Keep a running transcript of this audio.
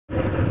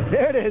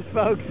There it is,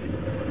 folks.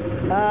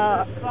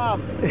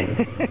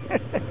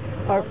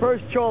 Our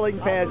first trolling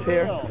pass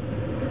here.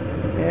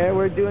 Yeah,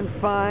 we're doing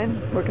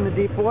fine. Working the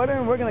deep water,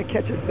 and we're going to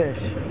catch a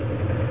fish.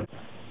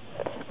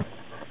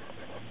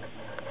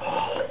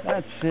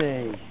 Let's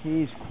see.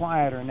 He's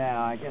quieter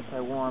now. I guess I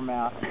wore him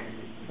out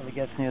until he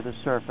gets near the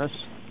surface.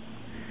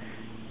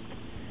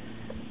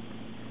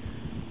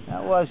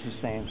 That was the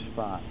same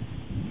spot.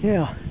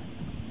 Yeah.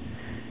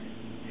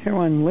 Here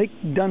on Lake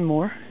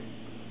Dunmore.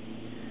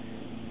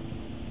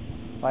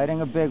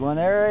 Fighting a big one.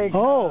 There he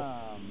comes.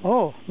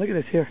 Oh, look at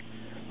this here.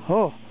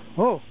 Oh,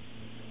 look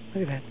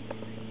at that.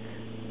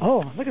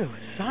 Oh, look at the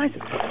size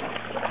of it.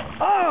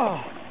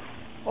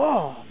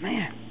 Oh,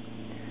 man.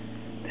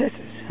 This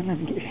is, let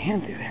me get your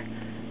hand through there.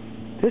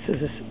 This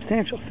is a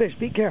substantial fish.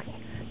 Be careful.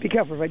 Be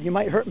careful, Red. You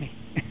might hurt me.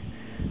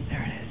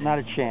 There it is. Not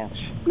a chance.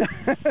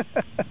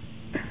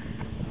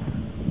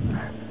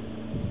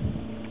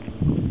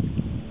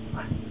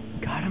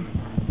 Got him.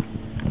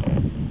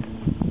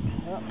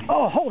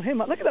 Oh, hold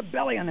him up. Look at the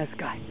belly on this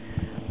guy.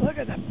 Look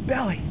at the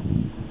belly.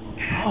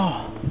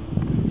 Oh.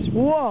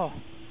 Whoa.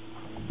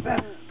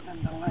 Better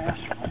than the last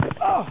one.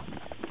 Oh.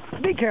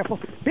 Be careful.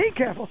 Be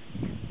careful.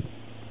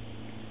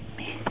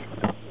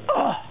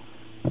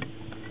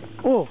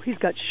 Oh, he's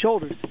got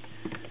shoulders.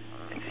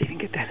 Let's see if we can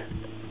get that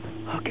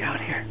hook out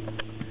here.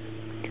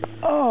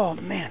 Oh,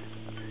 man.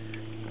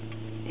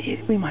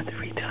 We might have to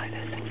retie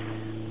this.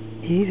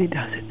 Easy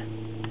does it.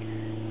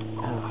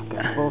 Oh, I've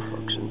got both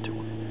hooks into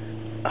it.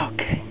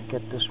 Okay.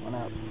 Get this one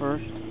out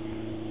first.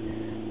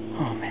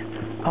 Oh, man.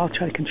 I'll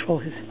try to control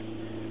his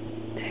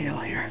tail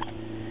here.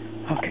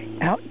 Okay,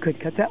 out. Good.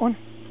 Got that one.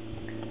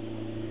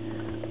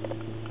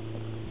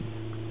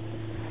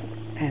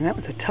 And that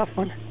was a tough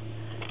one.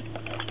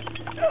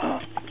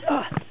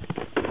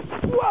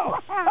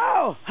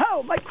 Whoa!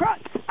 Oh, my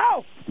crotch!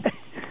 Ow!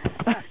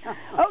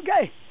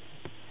 Okay.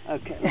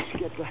 Okay, let's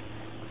get that.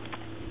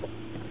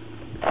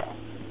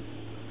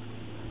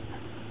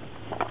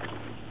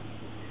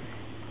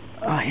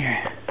 Oh, here.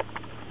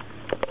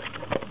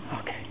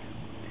 Okay.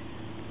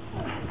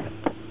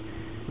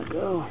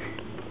 Go.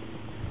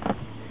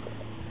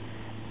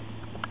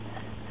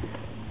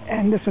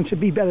 And this one should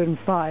be better than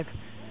 5.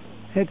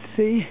 Let's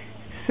see.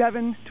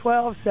 7,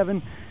 12,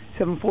 7,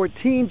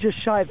 14,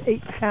 just shy of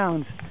 8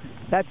 pounds.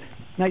 That's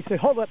nice.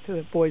 Hold up to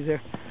the boys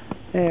there.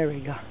 There we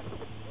go.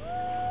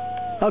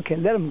 Okay,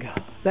 let him go.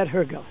 Let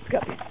her go. It's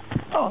got to be.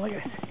 Oh, look at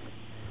it.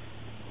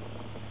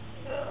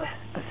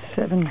 A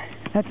 7.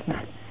 That's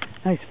not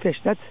nice fish.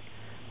 That's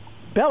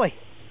belly.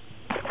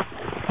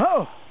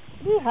 Oh.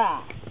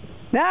 Yeehaw.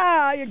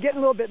 Now you're getting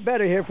a little bit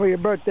better here for your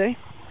birthday.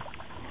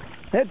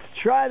 Let's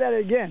try that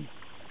again.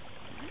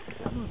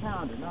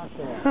 7-pounder, not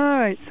bad. All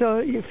right, so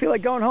you feel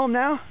like going home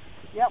now?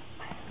 Yep.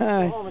 All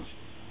right. Go home and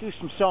do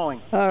some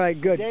sewing. All right,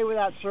 good. A day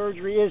without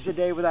surgery is a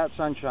day without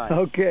sunshine.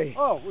 Okay.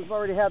 Oh, we've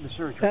already had the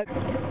surgery.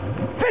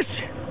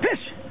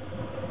 Fish!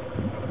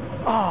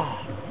 Oh.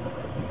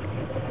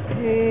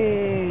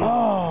 Hey.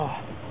 Oh.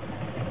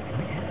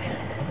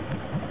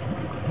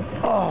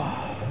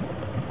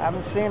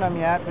 Haven't seen him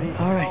yet, but he's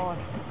all right. going.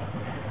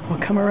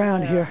 We'll come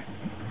around here.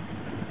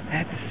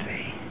 Let's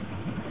see.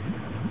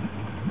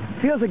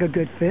 Feels like a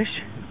good fish.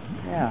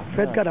 Yeah.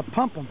 Fred's got to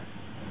pump him.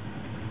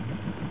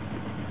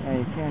 Yeah,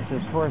 you can't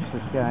just horse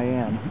this guy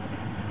in.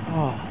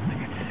 Oh,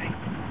 let's see.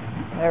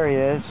 There he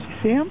is. You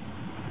see him?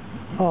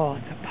 Oh,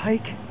 it's a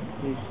pike.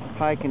 He's a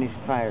pike and he's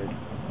tired.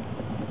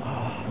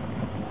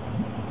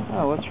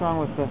 Oh, what's wrong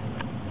with the...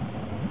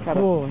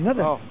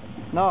 Another. Oh,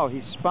 no,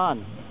 he's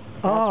spun.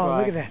 That's right.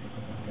 Look at that.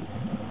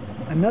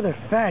 Another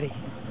fatty.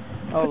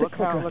 Oh, look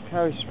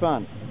how he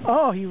spun.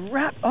 Oh, he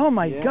wrapped. Oh,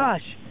 my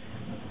gosh.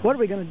 What are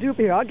we going to do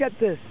here? I'll get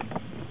this.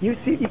 You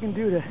see what you can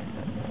do to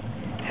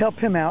help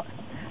him out.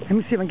 Let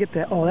me see if I can get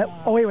that. Oh,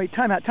 wait.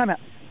 Time out.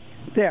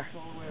 There.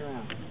 All the way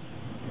around.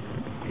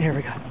 Here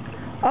we go.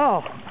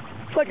 Oh,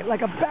 look at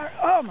like a bar.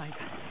 Oh, my God.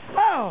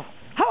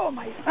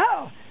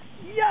 Oh,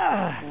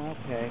 yeah.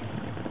 Okay.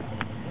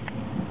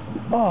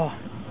 Oh,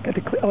 got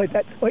to clear.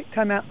 Wait,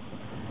 time out.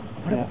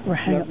 We're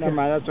hanging up Never here.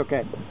 mind, that's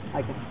okay.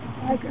 I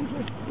can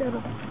just get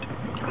him.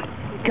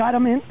 Got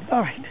him in.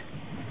 All right.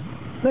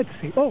 Let's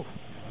see. Oh.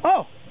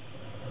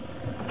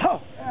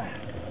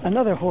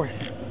 Another horse.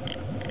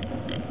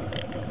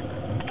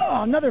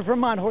 Oh, another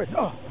Vermont horse.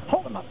 Oh,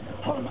 hold him up.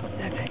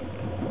 That's it.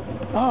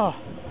 Oh.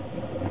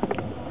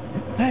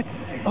 Let's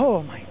see.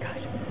 Oh, my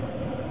gosh.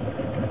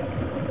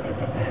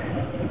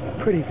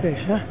 Pretty fish,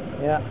 huh?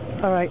 Yeah.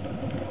 All right.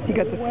 You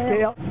got the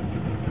scale.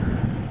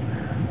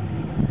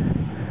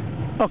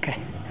 Okay.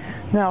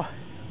 Now.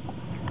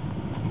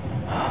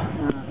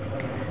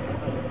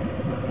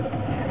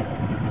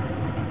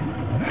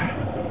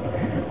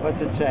 What's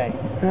it say?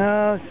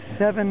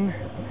 7.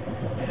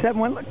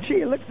 7-1. Look,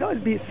 gee, it looks like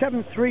it'd be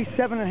 7-3, 7.5,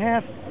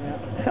 yeah.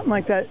 something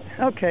like that.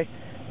 Okay,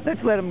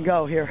 let's let him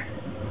go here.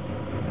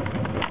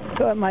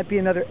 So it might be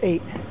another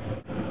 8.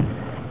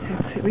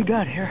 Let's see what we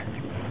got here.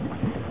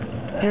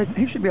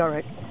 He should be all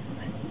right.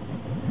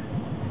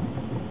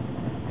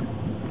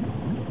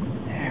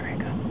 There we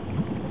go.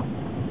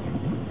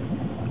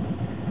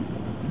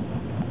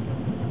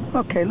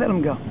 Okay, let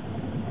him go.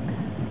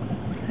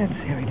 Let's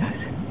see how he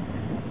does.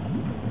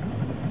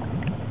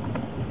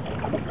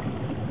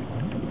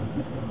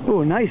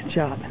 Oh, nice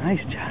job,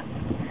 nice job.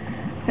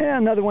 Yeah,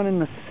 another one in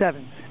the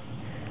 7s.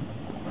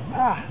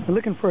 We're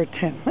looking for a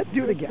 10. Let's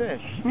do it again.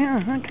 Fish. Yeah,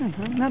 okay,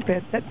 not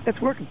bad.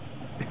 That's working.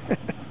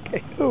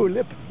 Okay. Oh,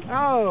 lip.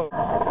 Oh!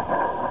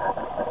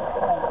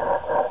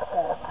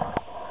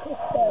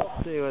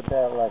 Let's see what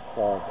that looks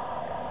like.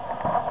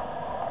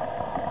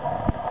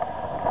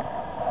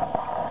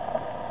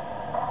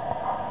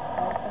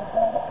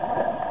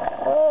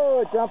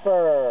 Oh, a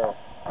jumper!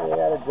 We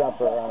got a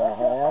jumper on our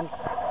hands.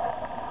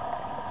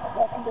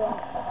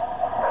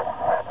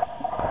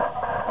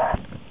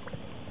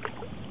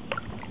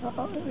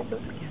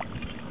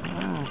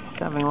 He's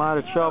having a lot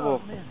of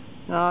trouble.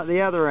 No,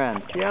 the other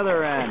end. The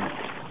other end.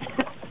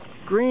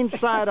 Green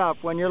side up.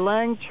 When you're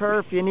laying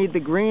turf, you need the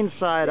green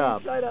side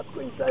up. Green side up,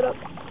 green side up.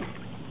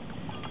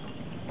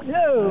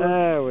 No.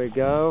 There we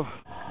go.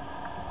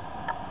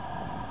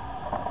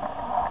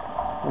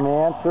 And the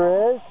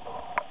answer is?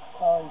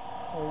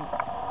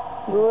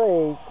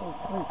 Three.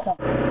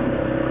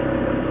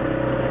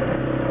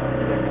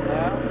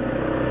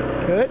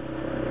 Good.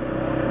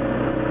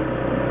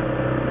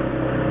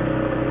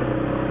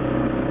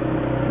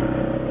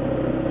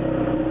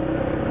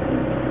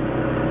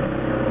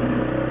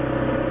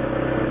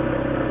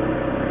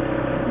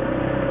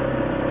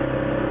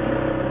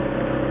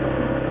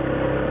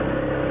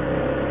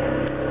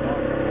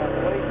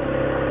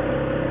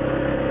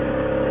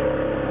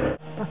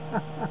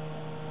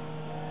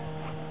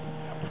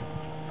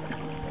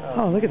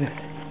 Oh, look at this.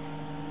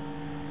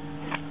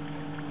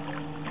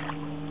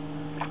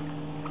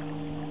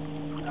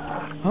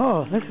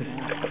 Oh, look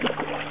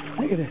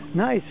at this.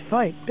 Nice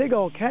fight. Big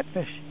old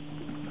catfish.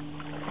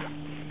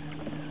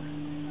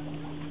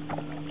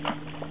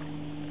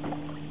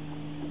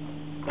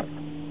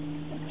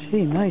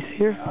 Gee, nice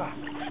here.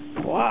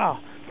 Wow.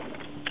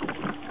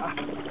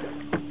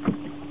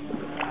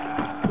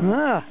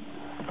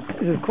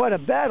 This is quite a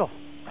battle.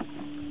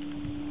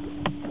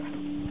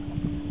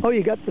 Oh,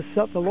 you got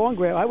the long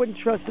grab. I wouldn't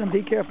trust him.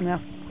 Be careful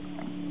now.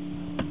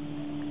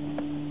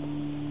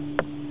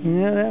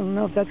 Yeah, I don't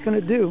know if that's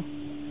going to do.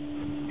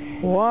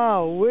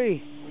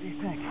 Wow-wee. What do you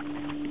think?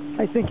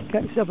 I think he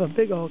got himself a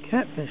big old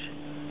catfish.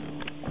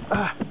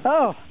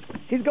 Oh,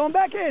 he's going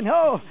back in.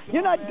 Oh,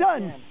 you're not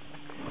done.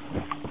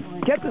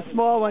 Get the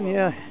small one,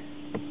 yeah.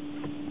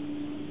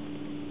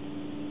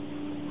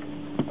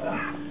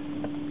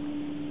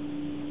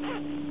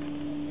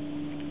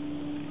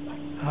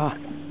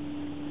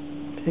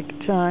 Take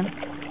your time.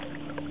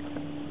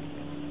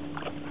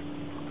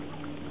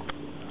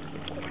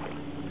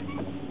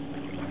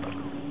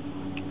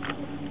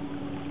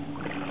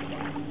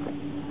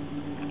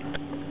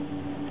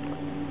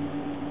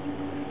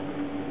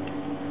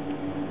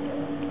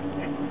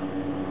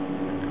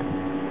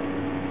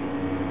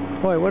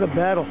 Boy, what a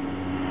battle.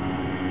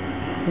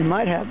 It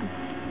might happen.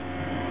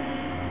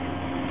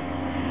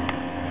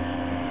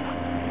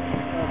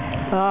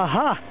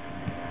 Aha!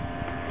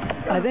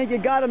 I think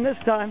you got him this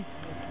time.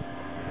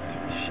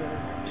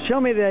 Show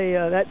me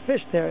that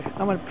fish there.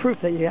 I want proof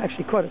that you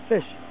actually caught a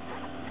fish.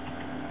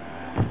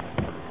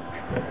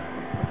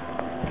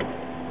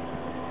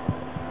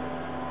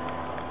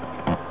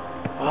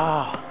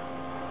 Wow.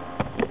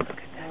 Look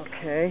at that.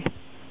 Okay.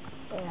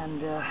 And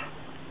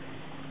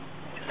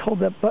just hold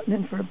that button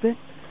in for a bit.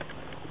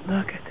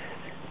 Look at this.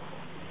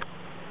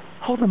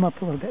 Hold them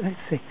up a little bit. Let's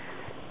see.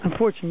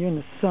 Unfortunately, you're in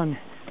the sun.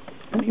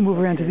 Let me move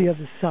around to the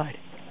other side.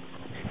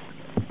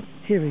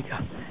 Here we go.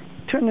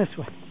 Turn this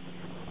way.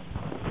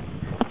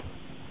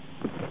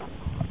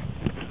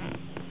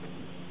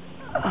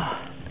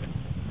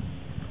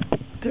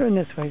 Turn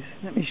this way.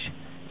 Let me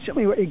show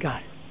me what you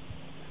got.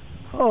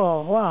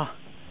 Oh, wow.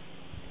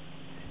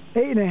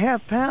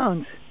 8.5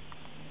 pounds.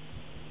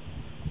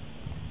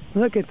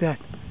 Look at that.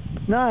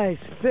 Nice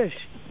fish.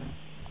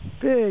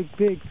 Big,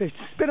 big fish.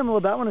 Spin him a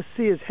little bit. I want to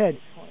see his head.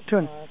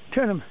 Turn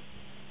him.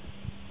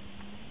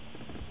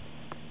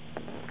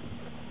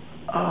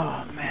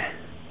 Oh, man.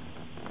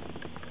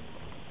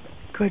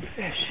 Good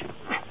fish.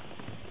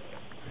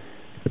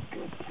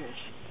 Good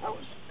fish.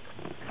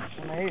 That's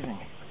amazing.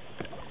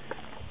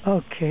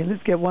 Okay,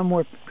 let's get one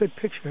more good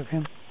picture of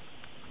him.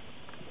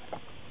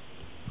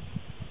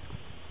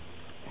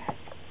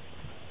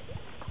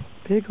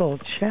 Big old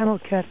channel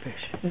catfish.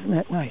 Isn't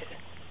that nice?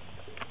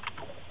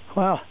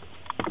 Wow.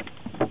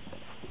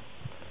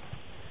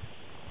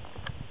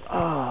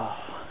 Oh,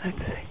 let's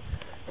see.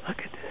 Look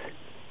at this.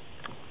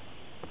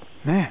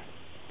 Man,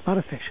 a lot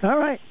of fish. All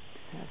right.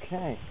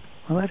 Okay.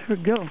 I'll let her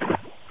go.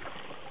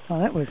 Oh,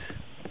 that was...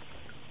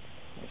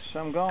 There's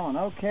some going.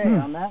 Okay,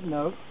 on that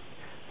note...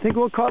 I think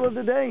we'll call it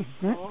a day.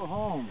 Go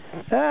home.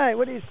 All right,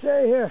 what do you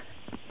say here?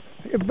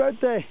 Your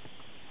birthday.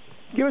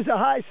 Give us a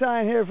high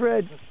sign here,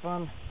 Fred. It's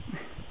fun.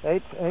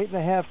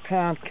 8.5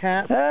 pound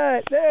cat. All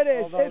right, there it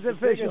is. Although It's the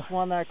official. biggest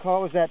one I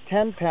caught was at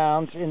 10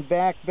 pounds in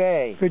Back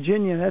Bay.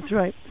 Virginia, that's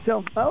right.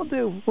 So, I'll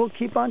do. We'll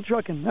keep on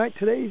trucking. All right,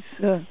 today's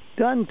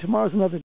done. Tomorrow's another